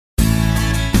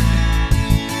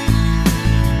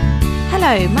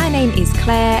Hello, my name is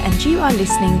Claire and you are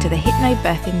listening to the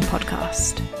Hypnobirthing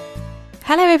Podcast.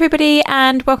 Hello everybody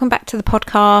and welcome back to the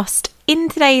podcast. In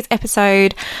today's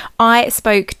episode, I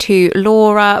spoke to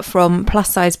Laura from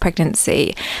Plus Size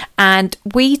Pregnancy and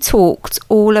we talked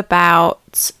all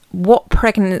about what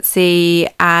pregnancy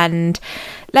and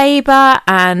labour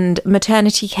and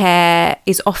maternity care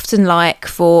is often like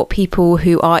for people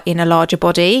who are in a larger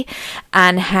body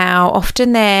and how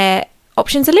often their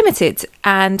options are limited.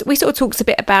 And we sort of talked a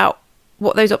bit about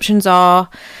what those options are,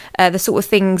 the sort of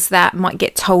things that might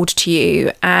get told to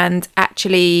you, and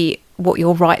actually what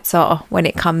your rights are when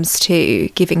it comes to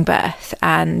giving birth,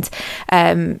 and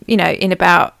in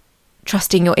about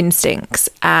trusting your instincts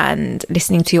and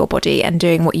listening to your body and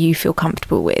doing what you feel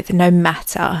comfortable with, no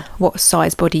matter what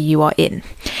size body you are in.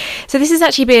 So this has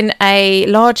actually been a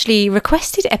largely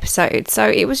requested episode, so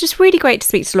it was just really great to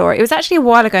speak to Laura. It was actually a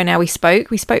while ago now we spoke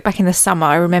back in the summer.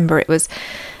 I remember it was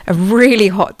a really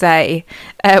hot day,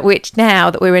 which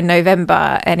now that we're in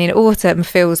November and in autumn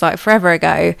feels like forever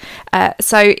ago.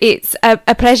 So it's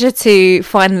a pleasure to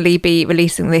finally be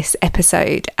releasing this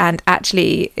episode, and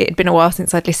actually it had been a while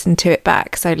since I'd listened to it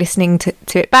back, so listening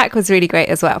to it back was really great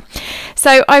as well.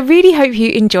 So I really hope you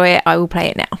enjoy it. I will play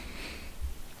it now.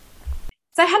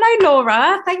 So hello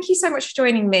Laura, thank you so much for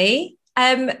joining me.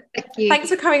 Thank you. Thanks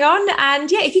for coming on,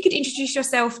 and if you could introduce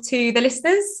yourself to the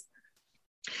listeners.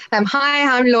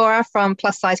 Hi, I'm Laura from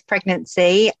Plus Size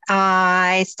Pregnancy.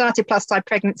 I started Plus Size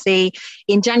Pregnancy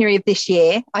in January of this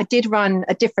year. I did run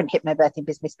a different hypnobirthing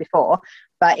business before,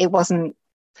 but I wasn't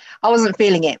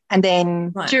feeling it. And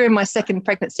then During my second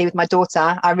pregnancy with my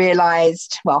daughter, I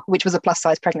realised, which was a plus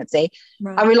size pregnancy,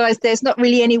 I realised there's not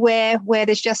really anywhere where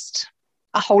there's just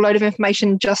a whole load of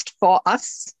information just for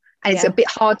us. And it's a bit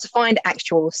hard to find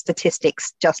actual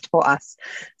statistics just for us.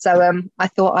 So I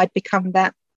thought I'd become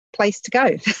that place to go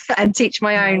and teach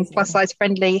my own plus size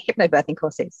friendly hypnobirthing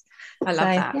courses. I love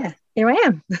that. Yeah, here I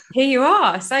am. Here you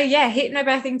are. So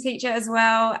hypnobirthing teacher as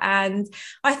well. And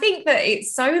I think that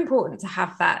it's so important to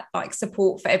have that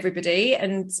support for everybody,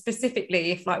 and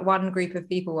specifically if one group of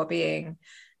people are being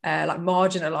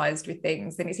marginalized with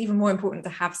things, then it's even more important to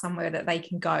have somewhere that they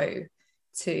can go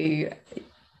to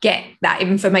get that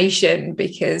information,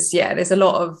 because there's a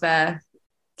lot of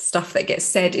stuff that gets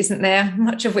said, isn't there?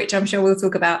 Much of which I'm sure we'll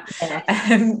talk about.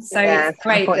 It's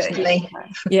great unfortunately.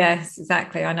 Yes,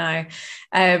 exactly. I know.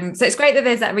 So it's great that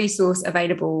there's that resource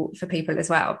available for people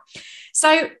as well.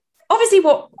 So obviously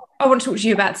what I want to talk to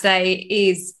you about today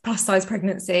is plus size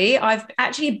pregnancy. I've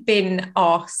actually been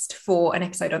asked for an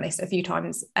episode on this a few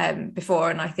times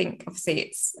before, and I think obviously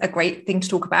it's a great thing to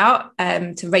talk about,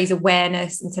 to raise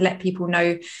awareness and to let people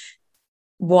know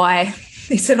why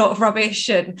it's a lot of rubbish,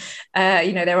 and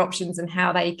their options and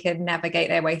how they can navigate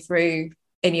their way through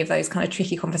any of those kind of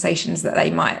tricky conversations that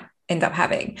they might end up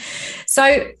having.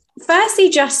 So firstly,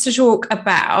 just to talk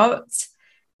about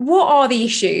what are the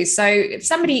issues. So if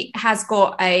somebody has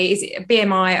got is it a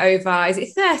BMI over, is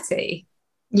it 30?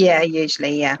 Yeah,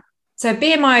 usually, yeah. So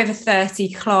BMI over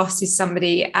 30 classes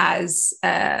somebody as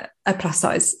a plus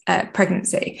size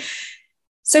pregnancy.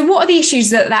 So what are the issues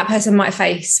that person might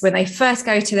face when they first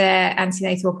go to their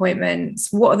antenatal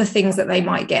appointments? What are the things that they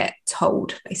might get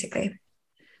told, basically?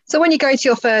 So when you go to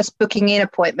your first booking in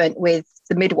appointment with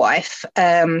the midwife,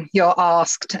 you're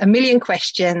asked a million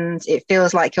questions. It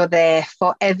feels like you're there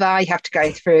forever. You have to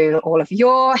go through all of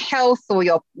your health, or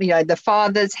the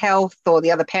father's health, or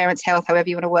the other parent's health, however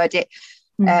you want to word it.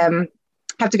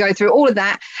 Have to go through all of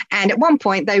that. And at one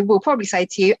point, they will probably say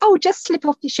to you, "Oh, just slip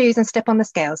off your shoes and step on the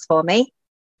scales for me."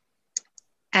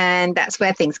 And that's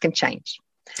where things can change,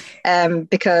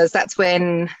 because that's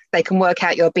when they can work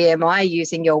out your BMI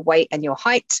using your weight and your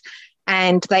height.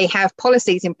 And they have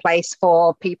policies in place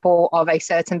for people of a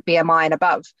certain BMI and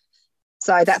above.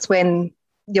 So that's when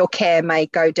your care may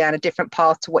go down a different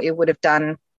path to what you would have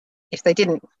done if they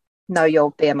didn't know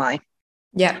your BMI.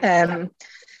 Yeah.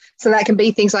 So that can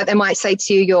be things like they might say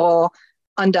to you, you're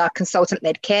under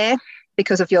consultant-led care.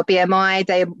 Because of your BMI,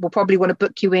 they will probably want to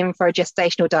book you in for a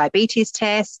gestational diabetes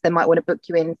test. They might want to book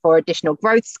you in for additional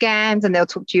growth scans, and they'll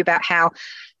talk to you about how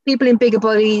people in bigger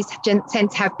bodies tend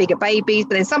to have bigger babies.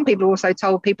 But then some people are also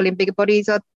told people in bigger bodies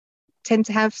tend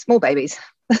to have small babies.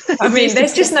 I mean,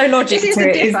 there's just no logic to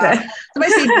it, is there? So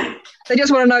basically, they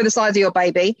just want to know the size of your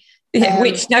baby. Yeah,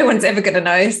 which no one's ever going to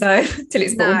know, so till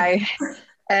it's born.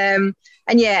 No.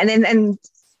 And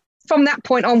from that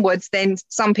point onwards, then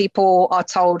some people are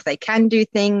told they can do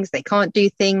things, they can't do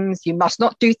things, you must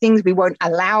not do things, we won't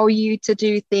allow you to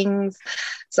do things.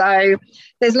 So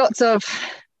there's lots of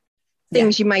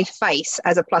things you may face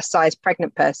as a plus size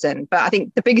pregnant person. But I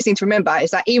think the biggest thing to remember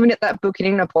is that even at that booking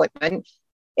in appointment,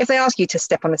 if they ask you to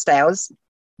step on the scales,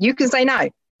 you can say no.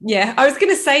 Yeah, I was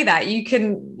going to say that you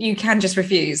can just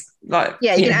refuse. Like,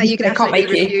 yeah, you can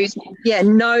absolutely refuse. Yeah,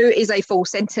 no is a full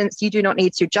sentence. You do not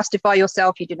need to justify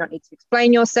yourself. You do not need to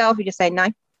explain yourself. You just say no.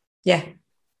 Yeah.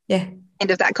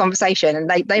 End of that conversation. And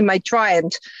they may try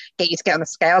and get you to get on the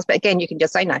scales, but again, you can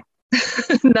just say no.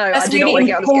 No, that's I do really not want to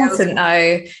get on the scales. Important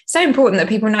though. So important that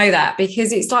people know that,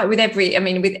 because it's like with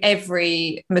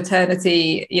every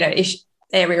maternity,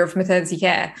 area of maternity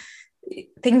care,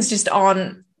 things just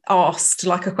aren't asked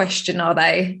like a question, are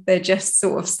they? They're just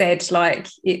sort of said like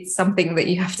it's something that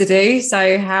you have to do. So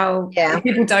if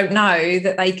people don't know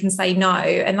that they can say no,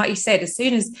 and like you said, as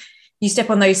soon as you step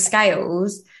on those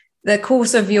scales, the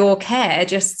course of your care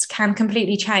just can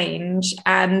completely change,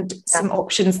 and some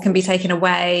options can be taken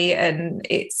away, and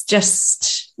it's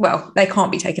just, well, they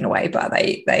can't be taken away, but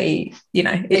they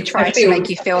try to make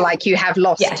you feel like you have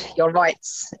lost your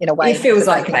rights in a way. It feels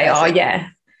like they are. So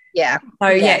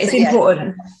it's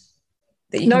important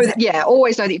that you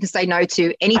always know that you can say no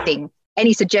to anything.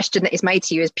 Any suggestion that is made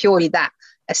to you is purely that,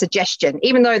 a suggestion,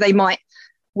 even though they might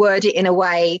word it in a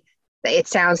way that it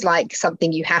sounds like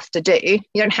something you have to do.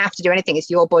 You don't have to do anything. It's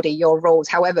your body, your rules,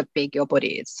 however big your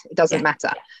body is. It doesn't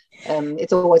matter.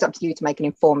 It's always up to you to make an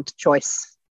informed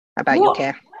choice about your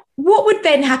care. What would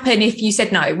then happen if you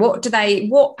said no?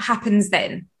 What happens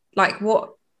then? Like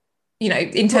what,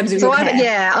 in terms of your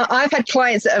care? I've had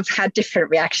clients that have had different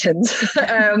reactions.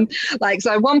 One of my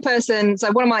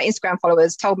Instagram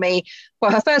followers told me,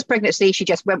 for her first pregnancy, she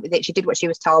just went with it. She did what she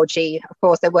was told. Of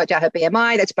course, they worked out her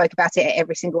BMI. They spoke about it at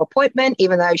every single appointment,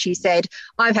 even though she said,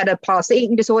 I've had a past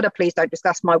eating disorder. Please don't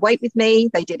discuss my weight with me.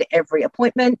 They did it every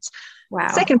appointment. Wow.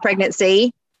 Second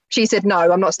pregnancy, she said,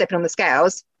 no, I'm not stepping on the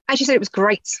scales. And she said it was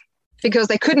great because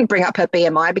they couldn't bring up her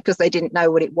BMI because they didn't know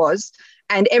what it was.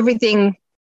 And everything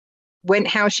went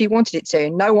how she wanted it to.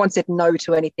 No one said no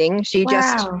to anything. She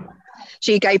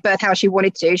gave birth how she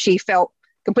wanted to. She felt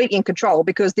completely in control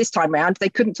because this time round they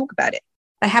couldn't talk about it.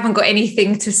 They haven't got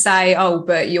anything to say, oh,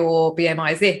 but your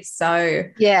BMI is this. So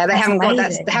they haven't got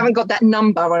that. They haven't got that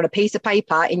number on a piece of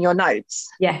paper in your notes.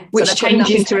 Yeah, which changes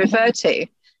nothing to refer to.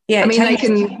 Yeah, they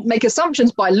can make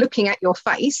assumptions by looking at your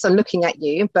face and looking at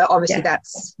you, but obviously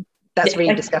that's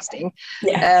really disgusting.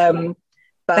 Yeah.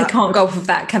 But they can't go off of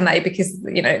that, can they? Because,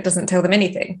 it doesn't tell them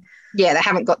anything. Yeah, they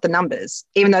haven't got the numbers,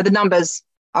 even though the numbers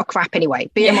are crap anyway.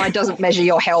 BMI doesn't measure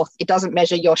your health. It doesn't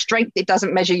measure your strength. It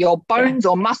doesn't measure your bones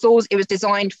or muscles. It was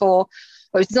designed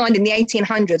in the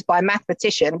 1800s by a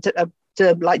mathematician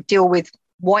to like deal with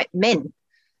white men.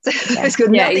 So it's got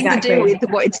nothing to do with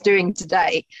what it's doing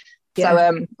today.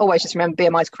 Yeah. So always just remember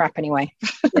BMI is crap anyway.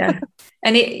 And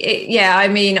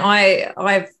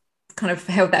I've kind of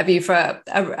held that view for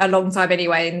a long time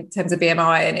anyway in terms of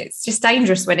BMI, and it's just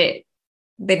dangerous when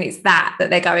it's that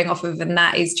they're going off of, and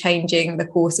that is changing the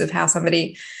course of how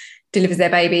somebody delivers their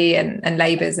baby and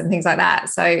labours and things like that.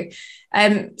 So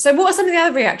what are some of the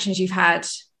other reactions you've had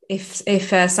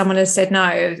if someone has said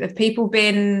no? Have people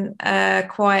been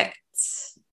quite,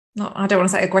 not, I don't want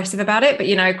to say aggressive about it, but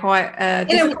quite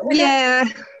in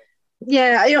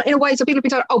a way, so people have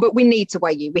been told, but we need to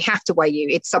weigh you, we have to weigh you,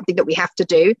 it's something that we have to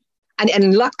do.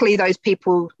 And luckily those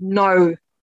people know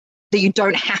that you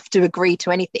don't have to agree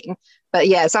to anything. But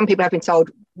some people have been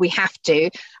told we have to.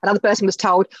 Another person was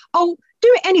told, do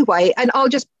it anyway, and I'll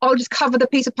just cover the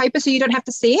piece of paper so you don't have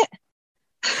to see it.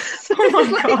 Oh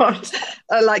my God.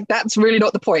 Like, that's really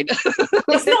not the point.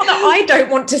 It's not that I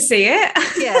don't want to see it.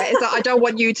 It's like, I don't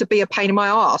want you to be a pain in my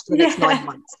arse for the next 9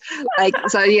 months.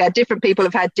 Different people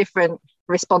have had different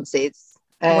responses.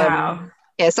 Wow.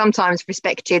 Sometimes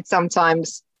respected,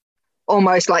 sometimes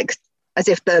almost like as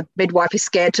if the midwife is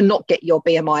scared to not get your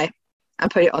BMI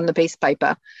and put it on the piece of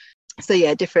paper.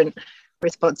 So different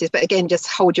responses, but again, just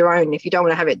hold your own. If you don't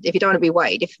want to have it, if you don't want to be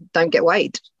weighed, don't get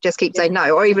weighed, just keep saying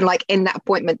no, or even like in that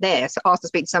appointment there, so ask to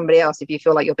speak to somebody else if you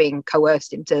feel like you're being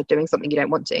coerced into doing something you don't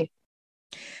want to.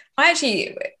 I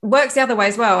actually works the other way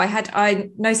as well. I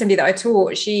know somebody that I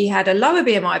taught, she had a lower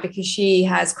BMI because she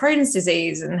has Crohn's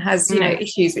disease and has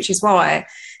issues, which is why.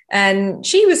 And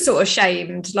she was sort of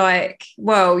shamed, like,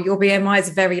 well, your BMI is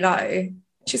very low.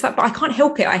 She's like, but I can't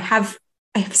help it. I have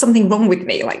something wrong with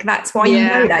me. Like, that's why you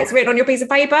know that. It's written on your piece of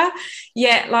paper.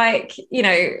 Yet, like,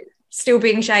 still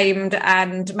being shamed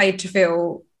and made to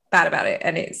feel bad about it.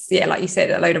 And it's, like you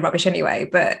said, a load of rubbish anyway.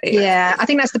 But I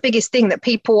think that's the biggest thing, that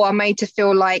people are made to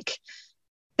feel like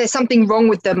there's something wrong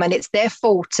with them and it's their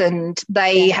fault, and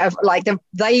they have, like,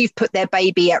 they've put their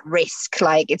baby at risk.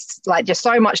 Like, it's like just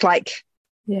so much, like,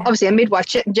 obviously a midwife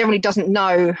generally doesn't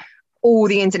know all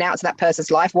the ins and outs of that person's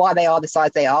life, why they are the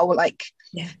size they are,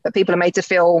 but people are made to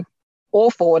feel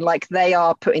awful and like they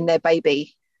are putting their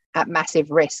baby at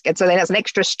massive risk. And so then that's an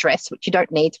extra stress, which you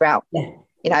don't need throughout,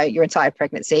 your entire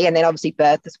pregnancy. And then obviously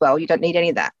birth as well. You don't need any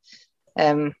of that.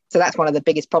 So that's one of the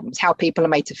biggest problems, how people are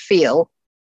made to feel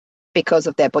because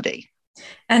of their body.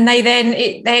 And they then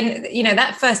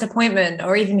that first appointment,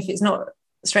 or even if it's not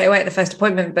straight away at the first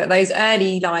appointment, but those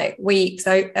early weeks,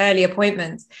 so early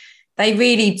appointments, they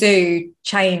really do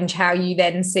change how you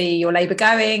then see your labour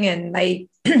going, and they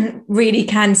really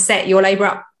can set your labour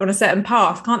up on a certain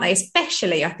path, can't they?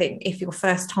 Especially, I think, if you're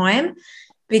first time,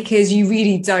 because you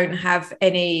really don't have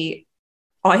any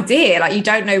idea, you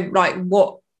don't know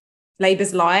what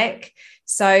labour's like.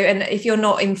 So, and if you're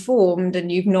not informed and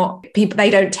they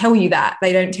don't tell you that.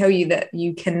 They don't tell you that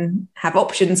you can have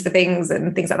options for things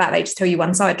and things like that. They just tell you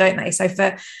one side, don't they?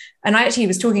 And I actually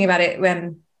was talking about it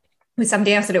with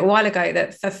somebody else a little while ago,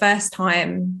 that for first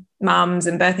time mums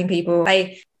and birthing people,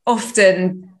 they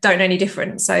often don't know any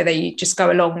difference. So they just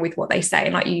go along with what they say.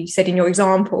 And like you said in your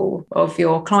example of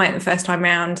your client, the first time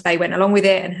round, they went along with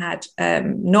it and had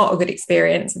not a good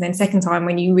experience. And then second time,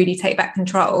 when you really take back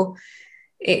control,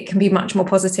 it can be much more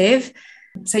positive.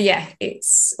 So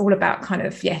it's all about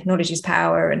knowledge is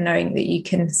power, and knowing that you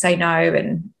can say no,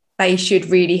 and they should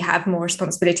really have more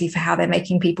responsibility for how they're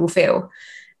making people feel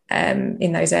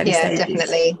in those early stages.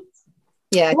 Definitely.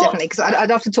 Definitely. Because I'd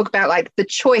often talk about the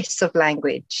choice of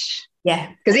language.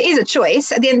 Yeah. Because it is a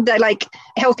choice. At the end of the day,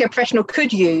 a healthcare professional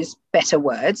could use better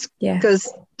words. Yeah.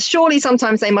 Because surely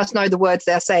sometimes they must know the words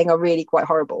they're saying are really quite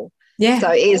horrible. Yeah.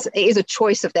 So it is a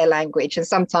choice of their language, and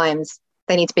sometimes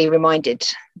they need to be reminded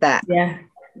that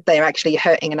they're actually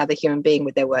hurting another human being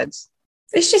with their words.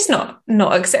 It's just not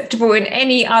acceptable in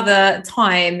any other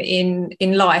time in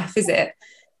life, is it?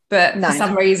 But for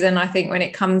some reason, I think when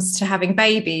it comes to having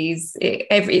babies,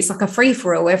 it's like a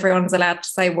free-for-all. Everyone's allowed to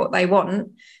say what they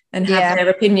want and have their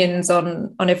opinions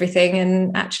on everything.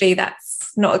 And actually,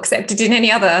 that's not accepted in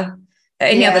any other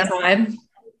time.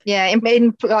 Yeah,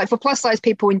 for plus-size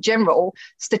people in general,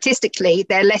 statistically,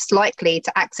 they're less likely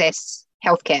to access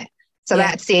healthcare. So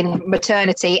that's in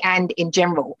maternity and in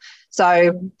general.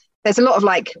 So there's a lot of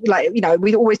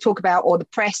we always talk about, or the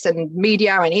press and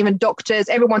media and even doctors,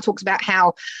 everyone talks about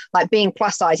how being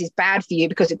plus size is bad for you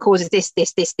because it causes this.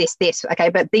 Okay,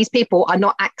 but these people are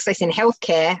not accessing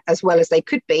healthcare as well as they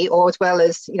could be, or as well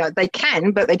as they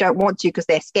can, but they don't want to because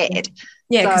they're scared.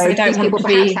 Yeah, because they don't want to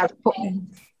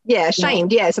be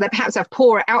ashamed. Yeah, so they perhaps have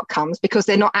poorer outcomes because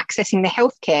they're not accessing the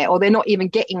healthcare, or they're not even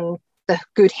getting the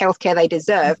good healthcare they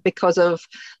deserve because of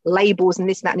labels and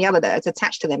this, that, and the other that's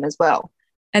attached to them as well.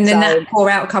 And then that poor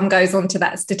outcome goes on to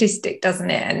that statistic,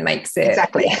 doesn't it? And makes it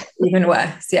even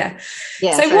worse. Yeah.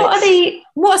 So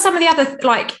what are some of the other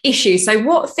issues? So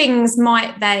what things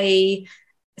might they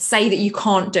say that you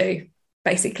can't do,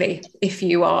 basically, if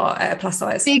you are a plus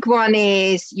size? Big one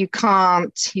is you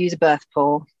can't use a birth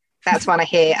pool. That's one I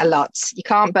hear a lot. You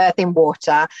can't birth in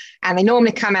water. And they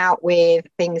normally come out with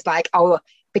things like,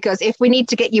 because if we need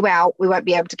to get you out, we won't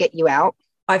be able to get you out.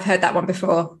 I've heard that one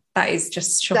before. That is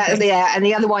just shocking. And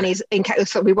the other one is in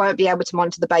case we won't be able to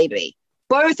monitor the baby.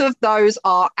 Both of those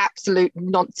are absolute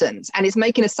nonsense, and it's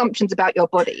making assumptions about your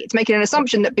body. It's making an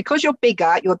assumption that because you're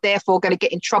bigger, you're therefore going to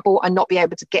get in trouble and not be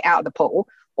able to get out of the pool,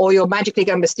 or you're magically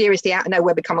going mysteriously out of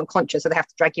nowhere become unconscious, so they have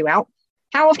to drag you out.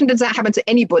 How often does that happen to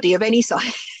anybody of any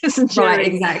size? Right,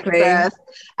 exactly. Birth?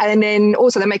 And then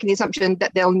also they're making the assumption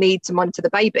that they'll need to monitor the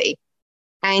baby.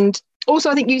 And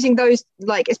also, I think using those,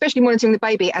 especially monitoring the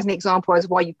baby as an example as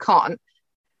why you can't.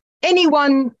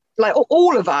 Anyone,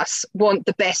 all of us want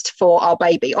the best for our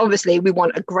baby. Obviously, we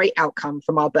want a great outcome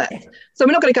from our birth. So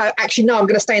we're not going to go, actually, no, I'm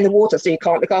going to stay in the water so you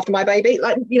can't look after my baby.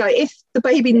 If the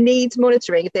baby needs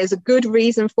monitoring, if there's a good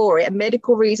reason for it, a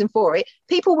medical reason for it,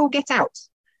 people will get out.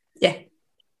 Yeah.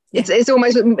 It's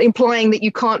almost implying that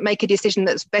you can't make a decision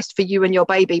that's best for you and your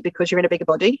baby because you're in a bigger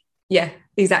body. Yeah,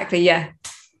 exactly. Yeah.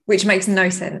 Which makes no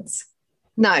sense.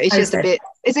 No, it's just a bit,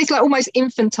 it's almost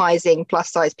infantizing plus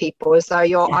size people, as though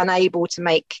you're unable to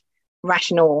make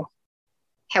rational,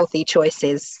 healthy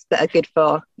choices that are good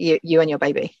for you and your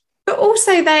baby. But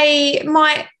also they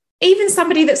might, even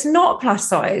somebody that's not plus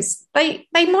size, they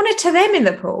monitor them in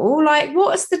the pool.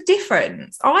 What's the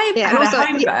difference? I've had a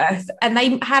home birth and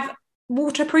they have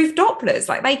waterproof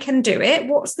Dopplers. They can do it.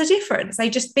 What's the difference? They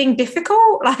just being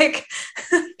difficult?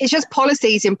 It's just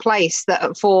policies in place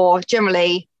that for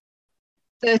generally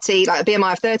 30, a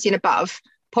BMI of 30 and above,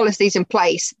 policies in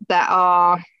place that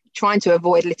are trying to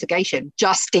avoid litigation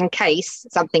just in case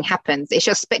something happens. It's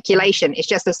just speculation. It's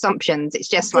just assumptions. It's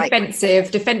just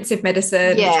defensive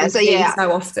medicine. Yeah.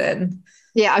 So often.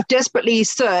 Yeah. I've desperately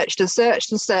searched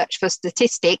for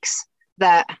statistics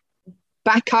that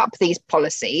back up these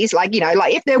policies, like,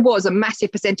 like if there was a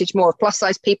massive percentage more of plus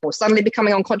size people suddenly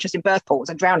becoming unconscious in birth pools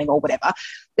and drowning or whatever,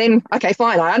 then okay,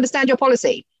 fine, I understand your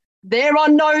policy. There are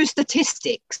no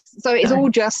statistics, so it's all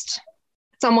just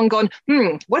someone gone,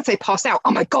 what if they pass out?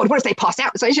 Oh my God, what if they pass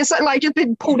out? So it's just like just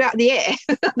been pulled out of the air.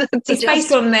 It's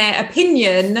based on their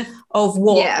opinion of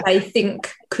what they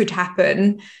think could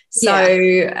happen. So,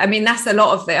 I mean, that's a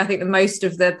lot of I think the most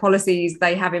of the policies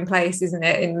they have in place, isn't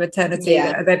it, in maternity,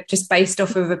 they're just based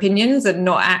off of opinions and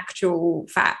not actual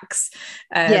facts.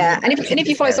 And if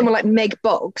you follow someone like Meg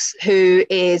Boggs, who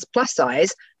is plus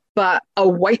size, but a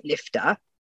weightlifter,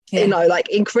 like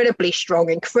incredibly strong,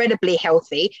 incredibly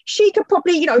healthy, she could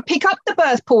probably, pick up the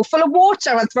birth pool full of water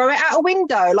and throw it out a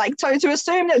window. Like, to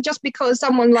assume that just because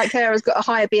someone like her has got a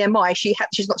higher BMI,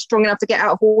 she's not strong enough to get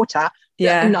out of water.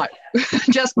 Yeah. No,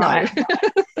 just no.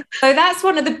 So that's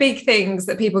one of the big things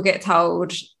that people get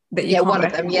told that you can't one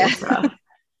of them,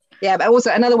 but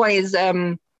also another one is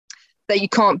that you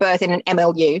can't birth in an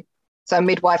MLU. So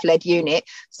midwife-led unit.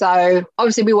 So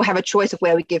obviously we will have a choice of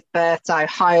where we give birth, so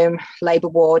home, labour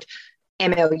ward,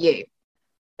 MLU.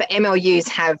 But MLUs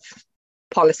have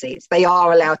policies. They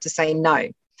are allowed to say no.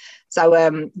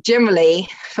 So generally,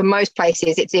 for most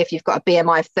places, it's if you've got a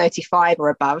BMI of 35 or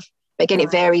above. But again,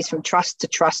 it varies from trust to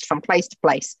trust, from place to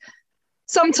place.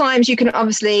 Sometimes you can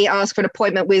obviously ask for an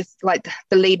appointment with like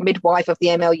the lead midwife of the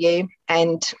MLU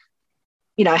and,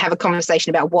 have a conversation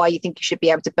about why you think you should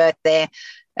be able to birth there.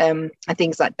 And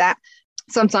things like that.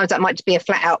 Sometimes that might just be a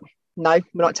flat out, no,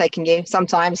 we're not taking you.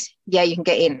 Sometimes, you can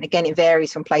get in. Again, it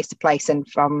varies from place to place and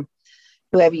from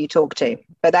whoever you talk to.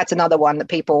 But that's another one that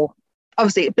people,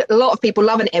 obviously, a lot of people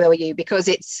love an MLU because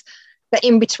it's the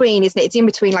in between, isn't it? It's in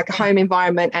between like a home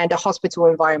environment and a hospital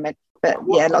environment. But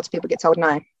lots of people get told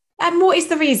no. And what is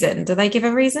the reason? Do they give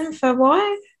a reason for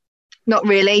why? Not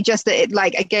really, just that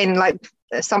it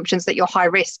assumptions that you're high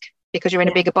risk because you're in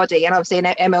a bigger body. And obviously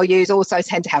MLUs also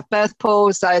tend to have birth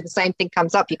pools. So the same thing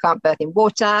comes up. You can't birth in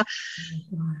water.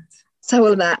 So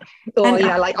all of that.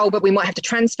 Or, but we might have to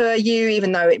transfer you,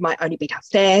 even though it might only be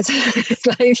downstairs.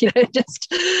 So,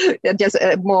 just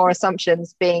more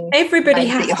assumptions being. Everybody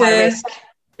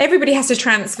has to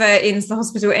transfer into the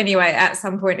hospital anyway at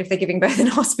some point if they're giving birth in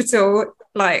hospital.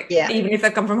 Even if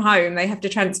they come from home, they have to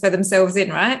transfer themselves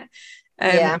in, right?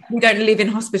 We don't live in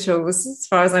hospitals as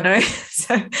far as I know.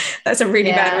 So that's a really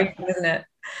bad reason, isn't it?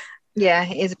 Yeah,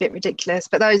 it is a bit ridiculous.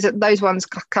 But those ones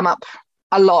come up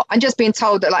a lot. And just being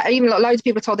told that loads of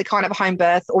people are told they can't have a home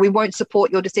birth, or we won't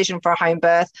support your decision for a home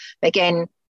birth. But again,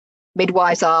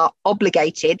 midwives are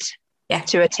obligated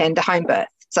to attend a home birth.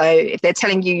 So if they're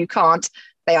telling you can't,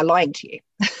 they are lying to you.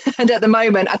 And at the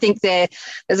moment, I think there's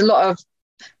a lot of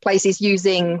places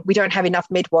we don't have enough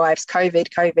midwives,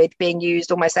 COVID being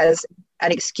used almost as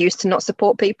an excuse to not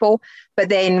support people. But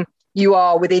then you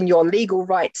are within your legal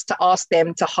rights to ask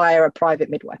them to hire a private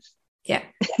midwife. Yeah.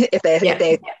 if they're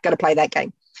going to play that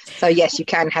game. So yes, you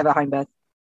can have a home birth.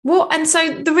 And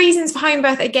so the reasons for home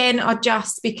birth again are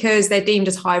just because they're deemed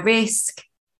as high risk.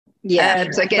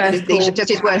 Yeah. So again, just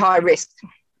this word high risk.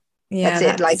 Yeah, that's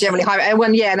it. Like generally high.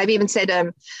 And they've even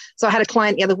said. So I had a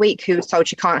client the other week who was told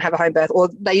she can't have a home birth, or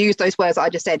they used those words that I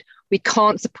just said. We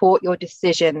can't support your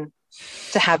decision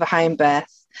to have a home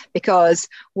birth because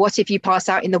what if you pass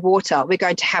out in the water? We're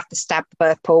going to have to stab the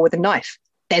birth pool with a knife.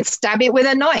 Then stab it with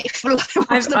a knife. What's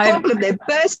the problem? Then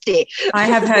burst it. I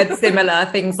have heard similar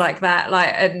things like that.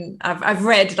 And I've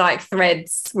read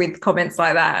threads with comments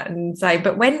like that and say,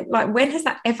 but when has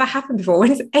that ever happened before?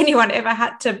 When has anyone ever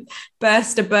had to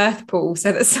burst a birth pool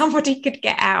so that somebody could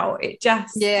get out? It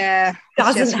just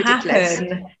doesn't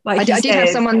happen. I did have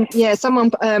someone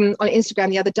on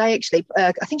Instagram the other day, actually.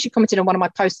 I think she commented on one of my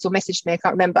posts or messaged me. I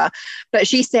can't remember. But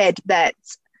she said that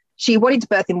she wanted to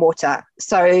birth in water.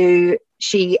 So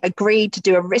she agreed to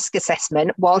do a risk assessment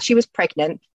while she was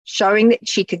pregnant, showing that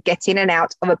she could get in and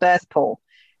out of a birth pool.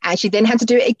 And she then had to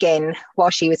do it again while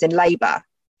she was in labour.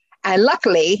 And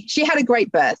luckily, she had a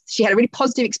great birth. She had a really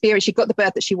positive experience. She got the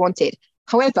birth that she wanted.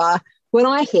 However, when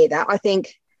I hear that, I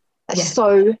think that's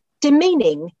so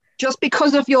demeaning. Just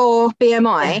because of your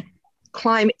BMI,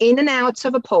 climb in and out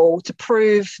of a pool to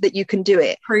prove that you can do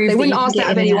it. They wouldn't ask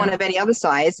that of anyone of any other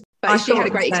size, but she had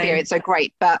a great experience. So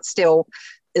great, but still.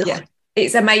 Ugh. Yeah.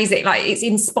 It's amazing. It's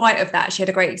in spite of that, she had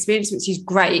a great experience, which is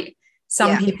great.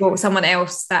 Someone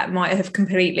else that might have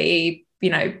completely,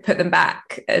 put them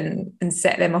back and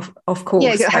set them off course.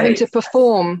 Yeah, having to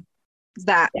perform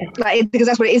that, because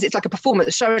that's what it is. It's like a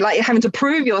performance show, having to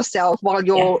prove yourself while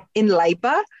you're in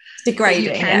labour. It's degrading.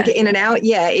 You can get in and out.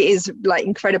 Yeah, it is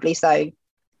incredibly so.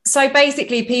 So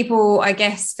basically, people, I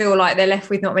guess, feel like they're left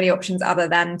with not many options other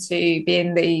than to be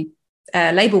in the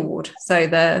labour ward, so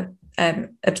the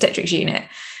obstetrics unit,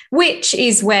 which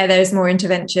is where there's more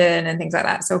intervention and things like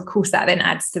that. So of course that then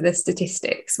adds to the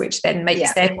statistics, which then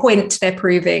makes their point they're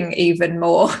proving even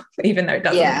more, even though it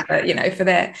doesn't, but, you know, for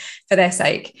their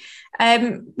sake.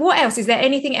 What else? Is there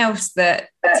anything else that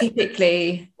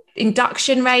typically,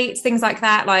 induction rates, things like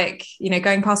that, like, you know,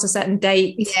 going past a certain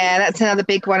date? Yeah, that's another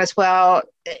big one as well.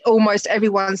 Almost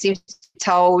everyone seems to be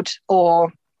told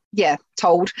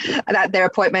that their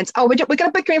appointments, we're going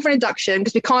to book you in for an induction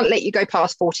because we can't let you go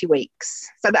past 40 weeks.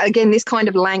 So that, again, this kind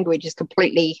of language is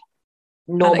completely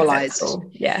normalized.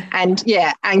 And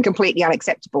completely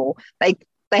unacceptable. They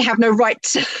have no right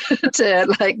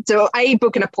to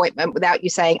book an appointment without you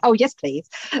saying, oh yes please,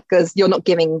 because you're not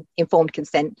giving informed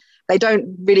consent. They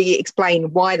don't really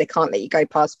explain why they can't let you go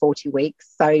past 40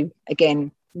 weeks. So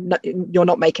again, you're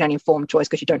not making an informed choice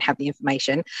because you don't have the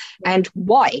information. And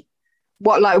why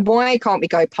why can't we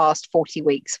go past 40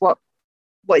 weeks? What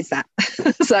is that?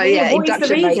 So what is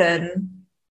the reason?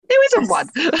 There isn't one.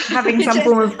 Having some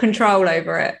form of control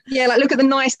over it. Yeah, like look at the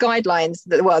NICE guidelines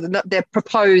the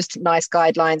proposed NICE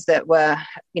guidelines that were,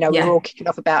 we were all kicking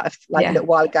off about a little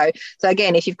while ago. So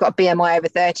again, if you've got BMI over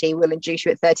 30, we'll induce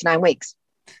you at 39 weeks.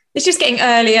 It's just getting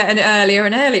earlier and earlier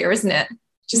and earlier, isn't it?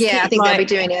 I think they'll be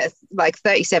doing it at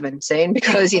 37 soon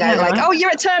because, you're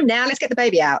at term now, let's get the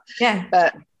baby out. Yeah.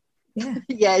 But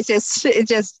it's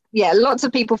just lots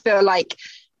of people feel like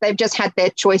they've just had their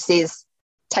choices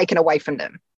taken away from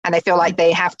them and they feel like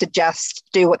they have to just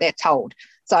do what they're told.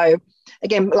 So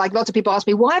again, like lots of people ask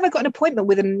me, why have I got an appointment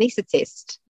with an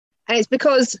anaesthetist? And it's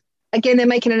because, again, they're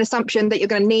making an assumption that you're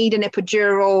going to need an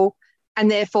epidural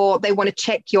and therefore they want to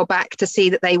check your back to see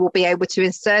that they will be able to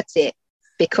insert it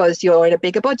because you're in a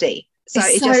bigger body. So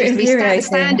it's just to be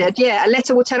standard. Yeah, a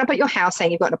letter will turn up at your house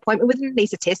saying you've got an appointment with an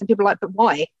anaesthetist and people are like, but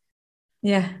why?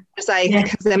 Yeah.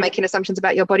 Because they're making assumptions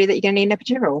about your body that you're going to need an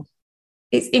epidural.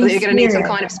 It's you're going to need some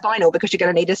kind of spinal because you're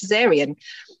going to need a cesarean.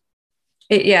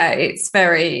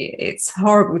 It's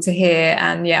horrible to hear,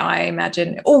 and I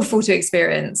imagine awful to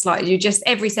experience. Like, you just,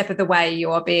 every step of the way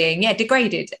you are being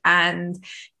degraded and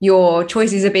your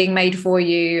choices are being made for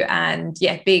you and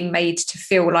being made to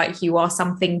feel like you are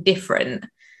something different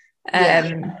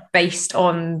based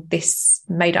on this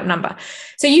made up number.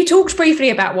 So you talked briefly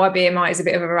about why BMI is a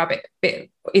bit of a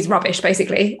rubbish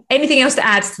basically. Anything else to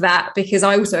add to that? Because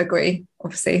I also agree,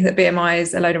 obviously, that BMI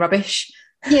is a load of rubbish.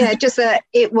 Just that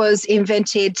it was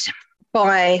invented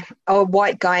by a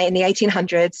white guy in the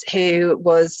 1800s who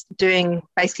was doing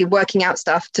basically working out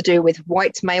stuff to do with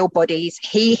white male bodies.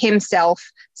 He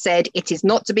himself said it is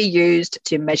not to be used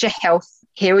to measure health.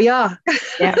 Here we are,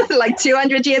 like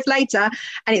 200 years later,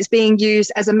 and it's being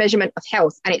used as a measurement of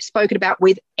health, and it's spoken about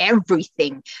with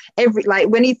everything.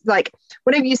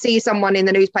 Whenever you see someone in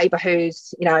the newspaper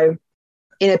who's,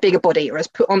 in a bigger body or has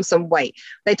put on some weight,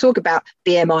 they talk about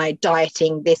BMI,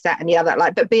 dieting, this, that, and the other.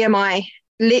 But BMI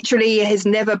literally has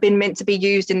never been meant to be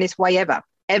used in this way ever.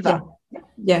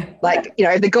 Yeah.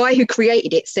 If the guy who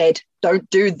created it said, don't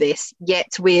do this, yet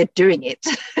we're doing it.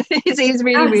 It seems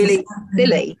really, really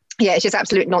silly. Yeah, it's just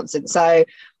absolute nonsense. So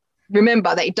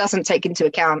remember that it doesn't take into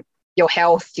account your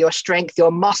health, your strength,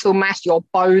 your muscle mass, your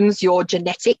bones, your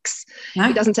genetics. No.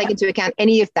 It doesn't take into account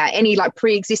any of that, any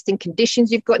pre-existing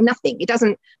conditions you've got, nothing. It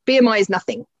doesn't, BMI is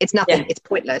nothing. It's nothing. It's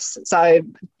pointless. So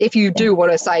if you do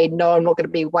want to say, no, I'm not going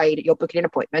to be weighed at your booking an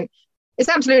appointment, it's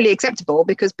absolutely acceptable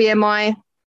because BMI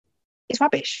is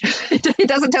rubbish. It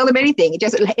doesn't tell them anything.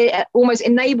 It almost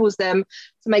enables them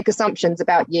to make assumptions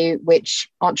about you which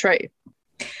aren't true.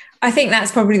 I think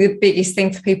that's probably the biggest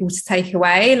thing for people to take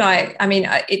away.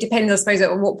 It depends, I suppose,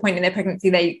 at what point in their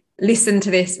pregnancy they listen to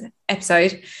this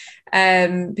episode,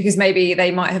 because maybe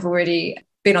they might have already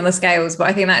been on the scales. But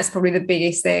I think that's probably the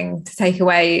biggest thing to take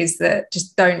away is that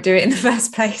just don't do it in the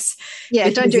first place. Yeah,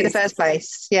 don't do it in the first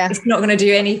place. Yeah. It's not going to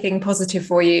do anything positive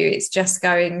for you. It's just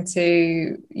going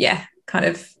to,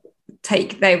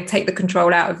 take the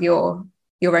control out of your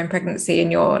own pregnancy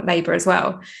and your labour as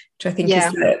well, which I think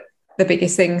is the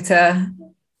biggest thing to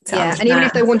understand. And even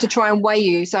if they want to try and weigh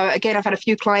you, so again, I've had a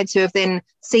few clients who have then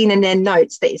seen in their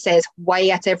notes that it says weigh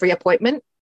at every appointment,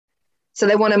 so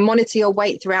they want to monitor your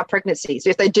weight throughout pregnancy. So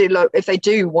if they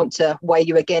do want to weigh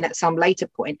you again at some later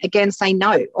point, again, say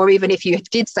no. Or even if you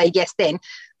did say yes then,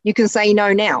 you can say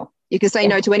no now. You can say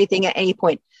no to anything at any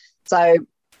point. So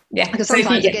because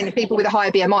sometimes again, people with a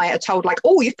higher BMI are told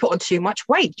oh, you've put on too much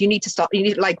weight, you need to stop,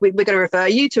 we're going to refer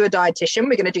you to a dietitian,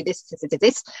 we're going to do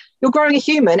this. You're growing a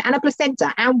human and a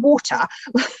placenta and water.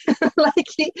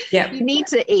 You need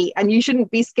to eat, and you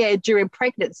shouldn't be scared during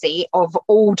pregnancy of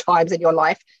all times in your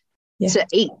life to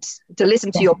eat, to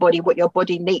listen to your body, what your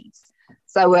body needs.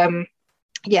 So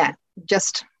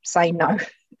just say no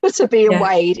to being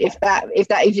weighed. If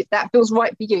that feels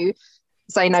right for you,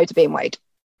 say no to being weighed.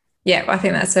 Yeah, I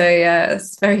think that's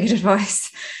very good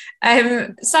advice.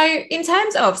 So in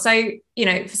terms of,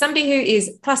 for somebody who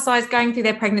is plus size going through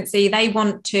their pregnancy, they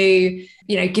want to,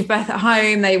 give birth at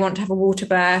home, they want to have a water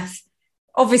birth.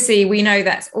 Obviously, we know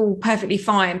that's all perfectly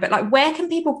fine, but like, where can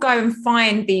people go and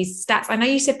find these stats? I know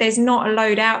you said there's not a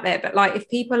load out there, but like, if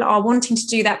people are wanting to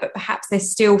do that, but perhaps they're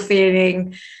still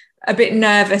feeling a bit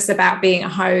nervous about being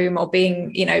at home or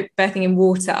being, birthing in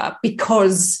water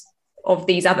because of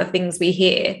these other things we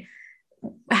hear,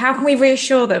 how can we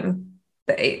reassure them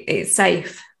that it's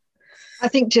safe? I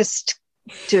think just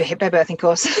do a hypnobirthing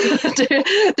course. do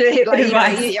it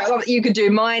like you could do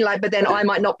mine, like, but then I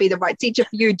might not be the right teacher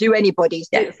for you. Do anybody's.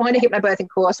 Find a hypnobirthing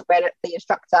course where the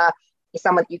instructor is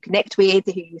someone you connect with,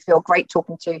 who you feel great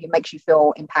talking to, who makes you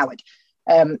feel empowered,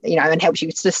 and helps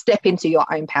you to step into your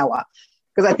own power.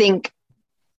 Because I think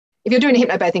if you're doing a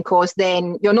hypnobirthing course,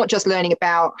 then you're not just learning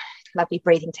about lovely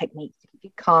breathing techniques to keep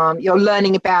you calm. You're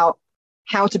learning about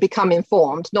how to become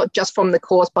informed, not just from the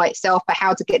course by itself, but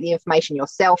how to get the information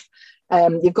yourself.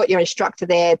 You've got your instructor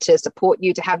there to support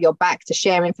you, to have your back, to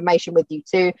share information with you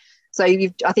too. So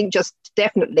I think just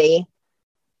definitely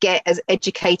get as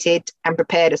educated and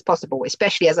prepared as possible,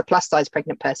 especially as a plus size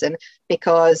pregnant person,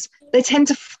 because they tend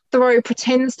to throw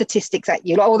pretend statistics at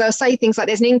you, or they'll say things like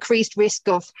there's an increased risk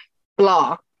of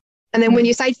blah. And then when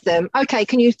you say to them, okay,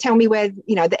 can you tell me where,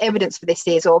 the evidence for this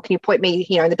is, or can you point me,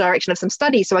 in the direction of some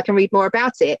studies so I can read more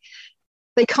about it?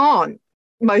 They can't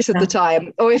most of the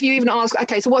time. Or if you even ask,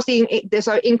 okay, so what's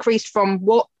so increased from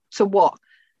what to what?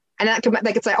 And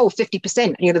they could say, 50%.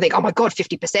 And you're going to think, oh my God,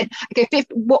 50%. Okay,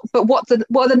 what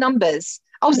are the numbers?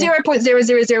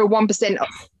 0.0001%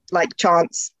 like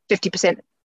chance, 50%.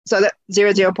 So that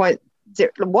 0.0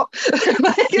 what?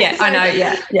 Yeah, I know.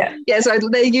 Yeah. So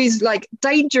they use like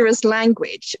dangerous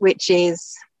language, which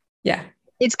is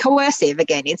it's coercive.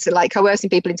 Again, it's like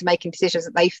coercing people into making decisions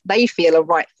that they feel are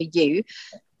right for you,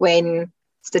 when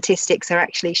statistics are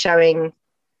actually showing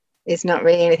it's not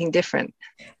really anything different.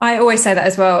 I always say that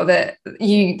as well, that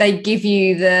they give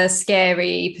you the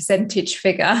scary percentage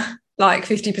figure, like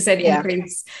 50%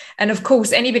 increase, and of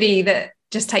course anybody that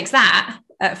just takes that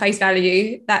at face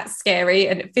value, that's scary,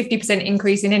 and 50%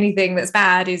 increase in anything that's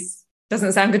bad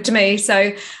doesn't sound good to me.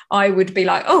 So I would be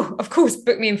like, oh, of course,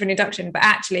 book me in for an induction. But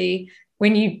actually,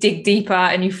 when you dig deeper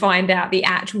and you find out the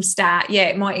actual stat,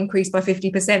 it might increase by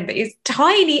 50%, but it's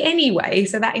tiny anyway.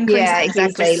 So that increase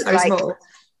exactly. is so small.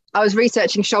 I was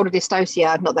researching shoulder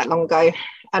dystocia not that long ago,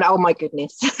 and oh my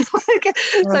goodness.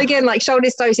 So again, like shoulder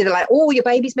dystocia, they're like, oh, your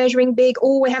baby's measuring big,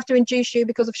 we have to induce you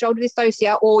because of shoulder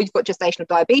dystocia, or you've got gestational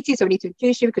diabetes, so we need to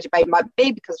induce you because your baby might be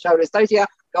big because of shoulder dystocia.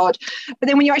 God. But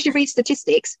then when you actually read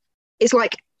statistics, it's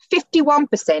like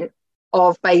 51%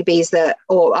 of babies that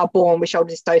are born with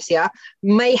shoulder dystocia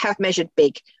may have measured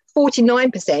big.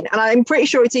 49%, and I'm pretty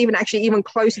sure it's even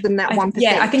closer than that 1%.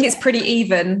 Yeah, I think it's pretty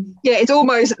even. Yeah, it's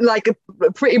almost like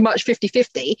pretty much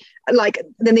 50-50. Like,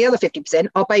 then the other 50%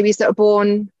 are babies that are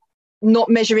born not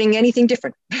measuring anything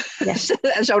different. Yes.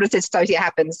 And shoulder dystocia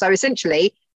happens. So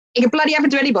essentially, it can bloody happen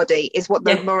to anybody, is what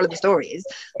the moral of the story is.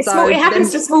 It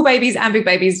happens to small babies and big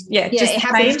babies. It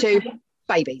happens to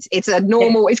babies. It's a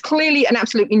normal, it's clearly an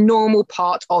absolutely normal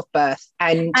part of birth,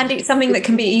 and it's something that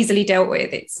can be easily dealt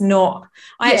with. It's not.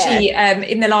 Actually,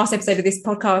 in the last episode of this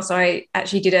podcast, I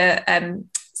actually did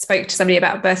spoke to somebody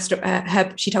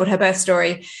about she told her birth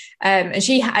story, and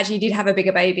she actually did have a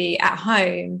bigger baby at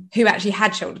home who actually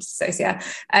had shoulder dystocia.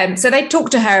 So they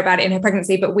talked to her about it in her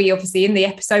pregnancy, but we obviously in the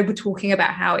episode were talking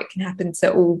about how it can happen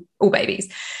to all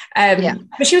babies.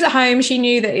 But she was at home. She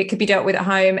knew that it could be dealt with at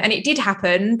home, and it did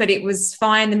happen, but it was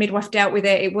fine. The midwife dealt with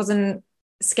it. It wasn't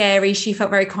scary. She felt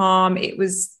very calm. It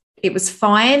was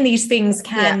fine. These things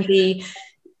can be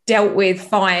dealt with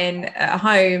fine at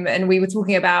home. And we were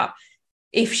talking about,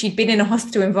 if she'd been in a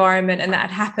hospital environment and that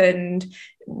had happened,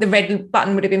 the red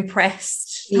button would have been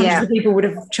pressed. Hundreds of people would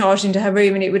have charged into her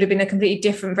room, and it would have been a completely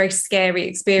different, very scary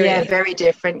experience. Yeah, very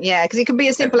different. Yeah, because it could be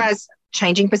as simple as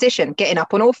changing position, getting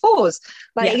up on all fours.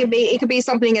 Like it could be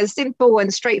something as simple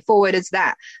and straightforward as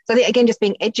that. So I think, again, just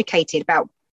being educated about,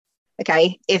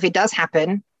 okay, if it does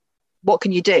happen, what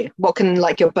can you do? What can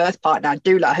like your birth partner,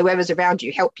 doula, whoever's around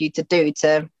you, help you to do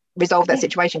to resolve that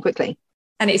situation quickly?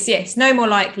 And it's no more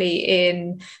likely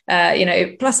in,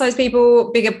 plus size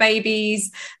people, bigger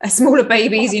babies, smaller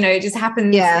babies, it just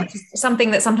happens. Yeah. It's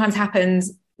something that sometimes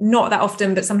happens, not that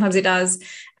often, but sometimes it does.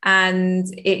 And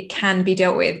it can be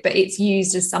dealt with, but it's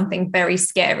used as something very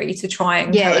scary to try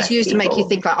and it's used people to make you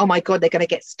think like, oh my God, they're going to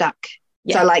get stuck.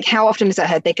 So like, how often is that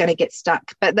heard? They're going to get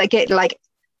stuck, but they get like,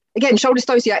 again, shoulder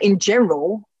dystocia in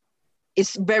general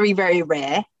is very, very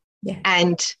rare. Yeah.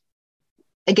 And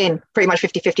again, pretty much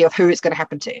 50-50 of who it's going to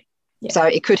happen to. Yeah. So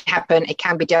it could happen, it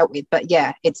can be dealt with, but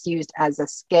yeah, it's used as a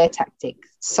scare tactic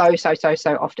so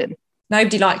often.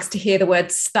 Nobody likes to hear the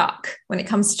word stuck when it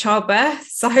comes to childbirth.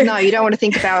 So no, you don't want to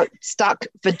think about stuck,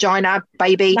 vagina,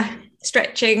 baby.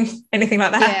 Stretching, anything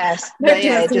like that. Yes. Nobody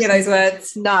wants to hear those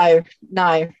words. No,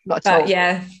 not at all.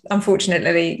 Yeah,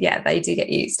 unfortunately, yeah, they do get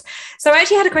used. So I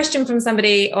actually had a question from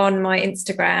somebody on my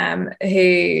Instagram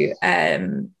who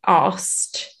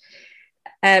asked,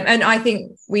 and I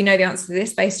think we know the answer to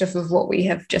this based off of what we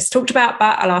have just talked about,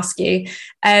 but I'll ask you.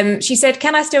 She said,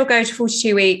 can I still go to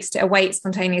 42 weeks to await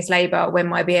spontaneous labour when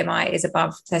my BMI is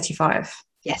above 35?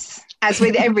 Yes. As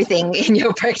with everything in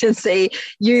your pregnancy,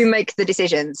 you make the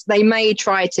decisions. They may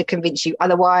try to convince you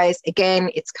otherwise. Again,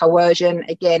 it's coercion.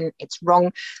 Again, it's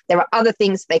wrong. There are other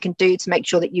things they can do to make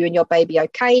sure that you and your baby are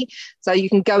okay. So you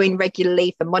can go in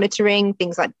regularly for monitoring,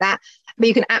 things like that. But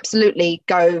you can absolutely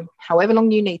go however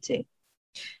long you need to.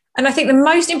 And I think the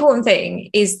most important thing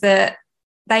is that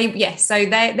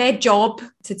their job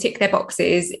to tick their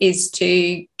boxes is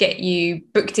to get you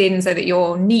booked in so that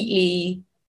you're neatly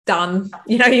done,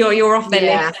 you're off their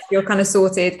list, you're kind of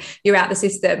sorted, you're out the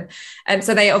system. And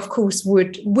so they of course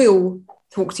will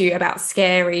talk to you about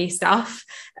scary stuff.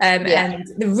 And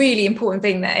the really important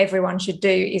thing that everyone should do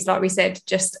is, like we said,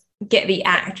 just get the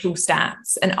actual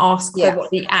stats and ask for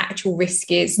what the actual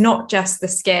risk is, not just the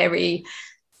scary.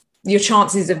 Your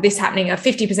chances of this happening are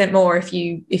 50% more if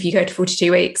you go to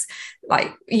 42 weeks.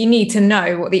 Like, you need to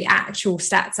know what the actual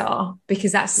stats are,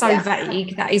 because that's so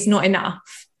vague. That is not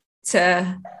enough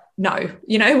to know.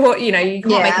 You can't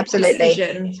make a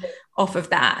decision off of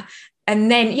that.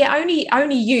 And then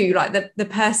only you, like the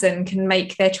person, can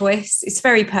make their choice. It's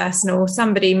very personal.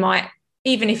 Somebody might,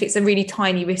 even if it's a really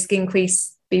tiny risk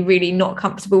increase, be really not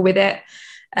comfortable with it.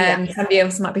 Somebody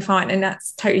else might be fine, and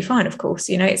that's totally fine, of course.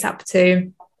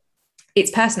 It's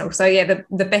personal. So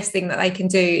the best thing that they can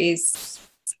do is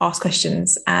ask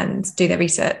questions and do their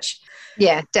research.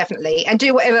 Yeah, definitely. And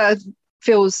do whatever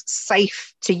feels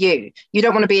safe to you. You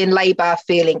don't want to be in labour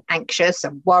feeling anxious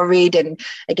and worried, and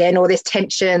again, all this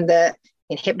tension that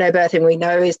in hypnobirthing we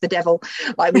know is the devil.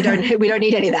 Like, we don't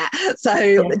need any of that.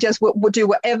 So just we'll do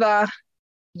whatever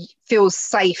feels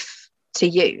safe to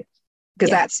you, because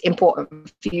that's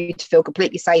important for you to feel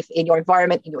completely safe in your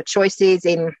environment, in your choices,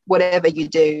 in whatever you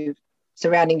do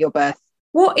surrounding your birth.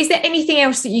 Is there anything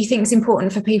else that you think is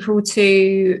important for people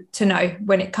to know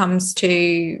when it comes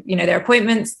to their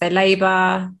appointments, their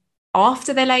labour,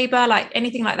 after their labour, like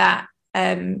anything like that,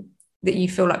 that you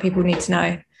feel like people need to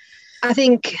know? I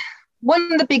think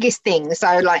one of the biggest things,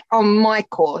 so like on my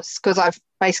course, because I've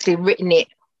basically written it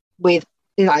with,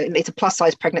 it's a plus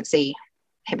size pregnancy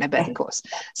hypnobirthing course.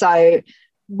 So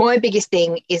my biggest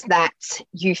thing is that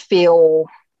you feel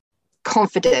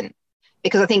confident,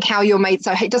 because I think how you're made,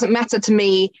 so it doesn't matter to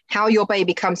me how your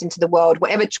baby comes into the world,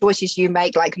 whatever choices you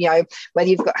make, like, whether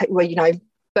you've got,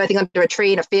 birthing under a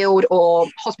tree in a field, or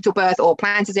hospital birth, or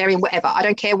planned cesarean, whatever. I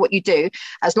don't care what you do,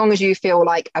 as long as you feel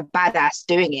like a badass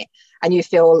doing it, and you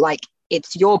feel like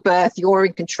it's your birth, you're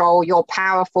in control, you're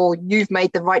powerful, you've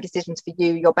made the right decisions for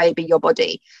you, your baby, your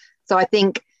body. So I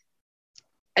think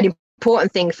an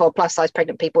important thing for plus size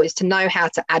pregnant people is to know how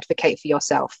to advocate for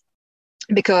yourself,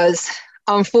 because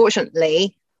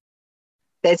unfortunately,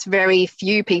 there's very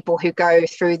few people who go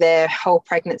through their whole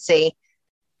pregnancy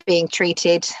being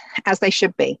treated as they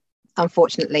should be,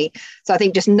 unfortunately. So I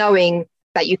think just knowing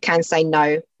that you can say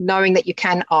no, knowing that you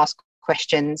can ask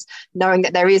questions, knowing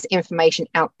that there is information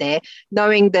out there,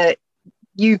 knowing that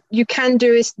you can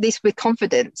do this with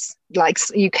confidence. Like,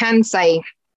 you can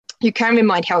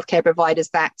remind healthcare providers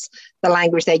that the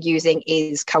language they're using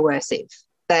is coercive,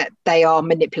 that they are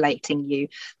manipulating you,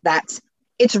 that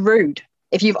it's rude.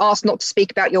 If you've asked not to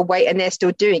speak about your weight and they're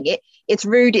still doing it, it's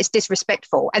rude, it's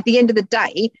disrespectful. At the end of the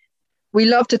day, we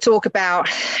love to talk about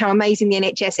how amazing the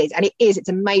NHS is, and it's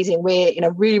amazing. We're in a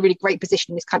really, really great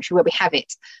position in this country where we have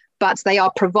it, but they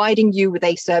are providing you with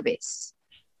a service.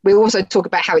 We also talk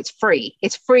about how it's free.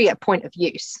 It's free at point of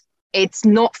use. It's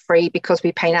not free because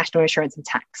we pay national insurance and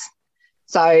tax.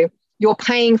 So you're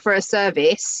paying for a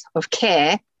service of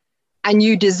care, and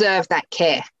you deserve that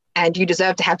care. And you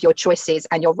deserve to have your choices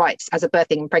and your rights as a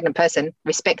birthing and pregnant person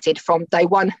respected from day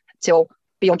one till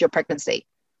beyond your pregnancy.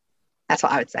 That's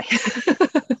what I would say.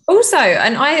 Also,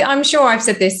 and I'm sure I've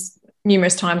said this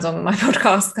numerous times on my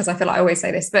podcast, because I feel like I always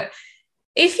say this, but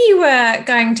if you were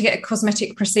going to get a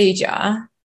cosmetic procedure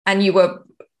and you were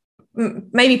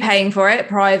maybe paying for it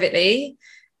privately,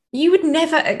 you would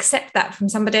never accept that from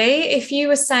somebody. If you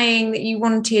were saying that you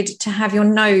wanted to have your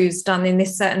nose done in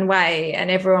this certain way and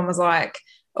everyone was like,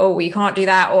 oh, you can't do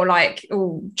that, or like,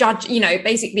 oh, judge,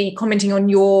 basically commenting on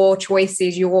your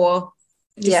choices, your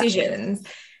decisions,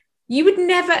 you would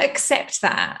never accept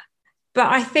that. But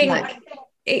I think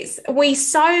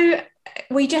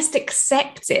we just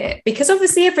accept it because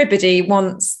obviously everybody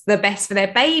wants the best for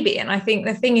their baby. And I think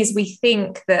the thing is, we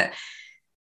think that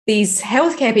these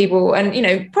healthcare people,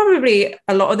 and probably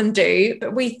a lot of them do,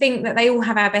 but we think that they all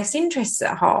have our best interests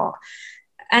at heart.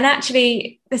 And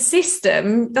actually, the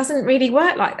system doesn't really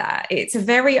work like that. It's a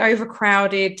very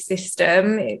overcrowded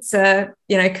system. It's a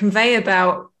conveyor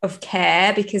belt of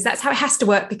care, because that's how it has to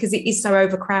work, because it is so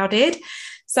overcrowded.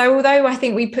 So although I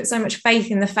think we put so much faith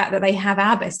in the fact that they have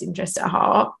our best interests at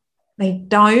heart, they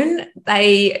don't.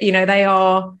 They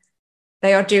are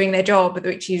doing their job,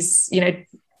 which is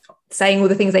saying all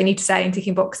the things they need to say and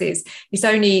ticking boxes. It's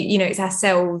only it's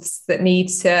ourselves that need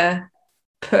to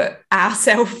put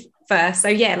ourselves first. So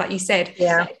like you said,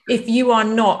 if you are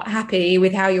not happy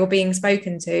with how you're being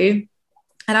spoken to,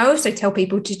 and I also tell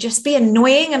people to just be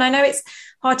annoying. And I know it's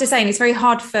hard to say, and it's very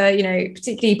hard for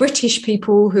particularly British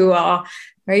people who are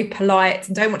very polite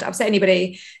and don't want to upset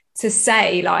anybody, to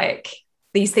say like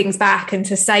these things back, and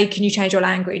to say, can you change your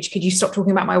language? Could you stop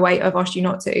talking about my weight? I've asked you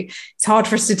not to. It's hard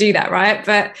for us to do that, right?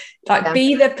 But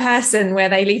be the person where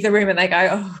they leave the room and they go,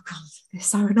 oh God, they're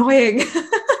so annoying.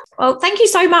 Well, thank you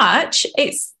so much.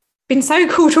 It's been so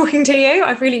cool talking to you.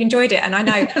 I've really enjoyed it. And I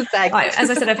know, as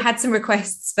I said, I've had some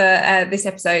requests for this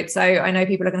episode, so I know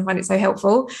people are going to find it so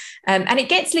helpful. And it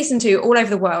gets listened to all over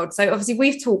the world. So obviously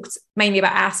we've talked mainly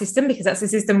about our system because that's the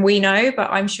system we know,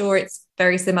 but I'm sure it's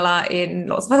very similar in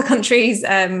lots of other countries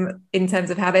in terms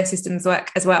of how their systems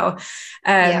work as well.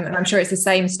 And I'm sure it's the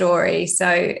same story.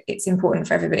 So it's important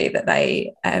for everybody that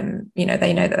they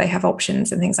know that they have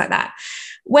options and things like that.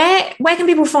 Where can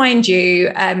people find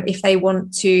you if they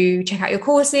want to check out your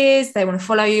courses, they want to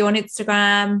follow you on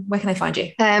Instagram? Where can they find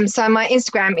you? So my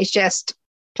Instagram is just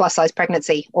plus size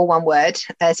pregnancy, all one word.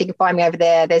 So you can find me over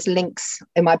there. There's links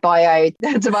in my bio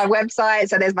to my website.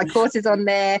 So there's my courses on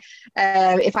there.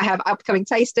 If I have upcoming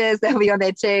tasters, they'll be on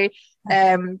there too.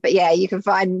 But you can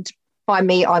find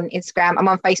me on Instagram. I'm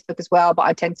on Facebook as well, but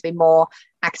I tend to be more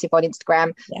active on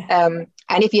Instagram.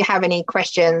 And if you have any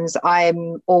questions,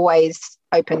 I'm always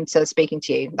open to speaking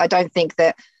to you. I don't think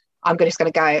that I'm just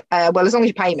going to go, well, as long as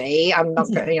you pay me, I'm not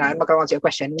going to answer your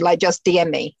question. Like, just DM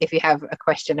me if you have a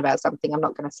question about something. I'm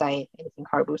not going to say anything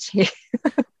horrible to you.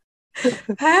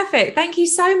 Perfect. Thank you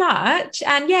so much.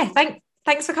 And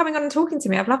thanks for coming on and talking to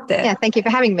me. I've loved it. Yeah, thank you for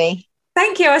having me.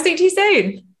 Thank you. I'll speak to you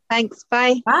soon. Thanks.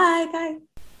 Bye. Bye.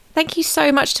 Thank you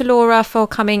so much to Laura for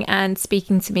coming and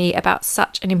speaking to me about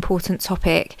such an important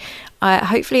topic.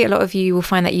 Hopefully a lot of you will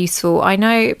find that useful. I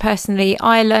know personally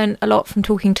I learned a lot from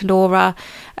talking to Laura,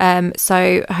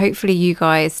 so hopefully you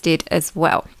guys did as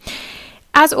well.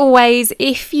 As always,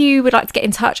 if you would like to get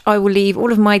in touch, I will leave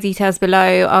all of my details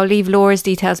below. I'll leave Laura's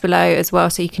details below as well,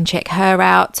 so you can check her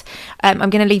out. I'm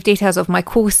going to leave details of my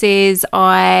courses.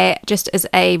 I, just as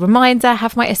a reminder,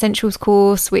 have my Essentials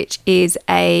course, which is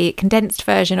a condensed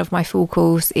version of my full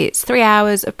course. It's 3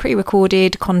 hours of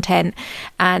pre-recorded content,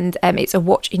 and it's a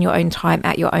watch in your own time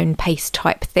at your own pace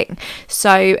type thing.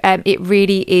 So it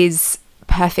really is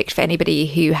perfect for anybody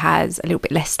who has a little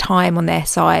bit less time on their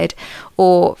side,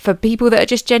 or for people that are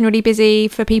just generally busy,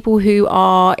 for people who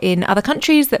are in other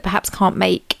countries that perhaps can't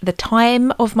make the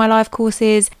time of my live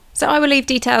courses. So I will leave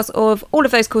details of all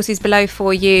of those courses below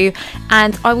for you,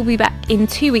 and I will be back in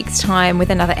 2 weeks' time with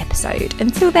another episode.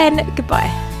 Until then,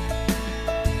 goodbye.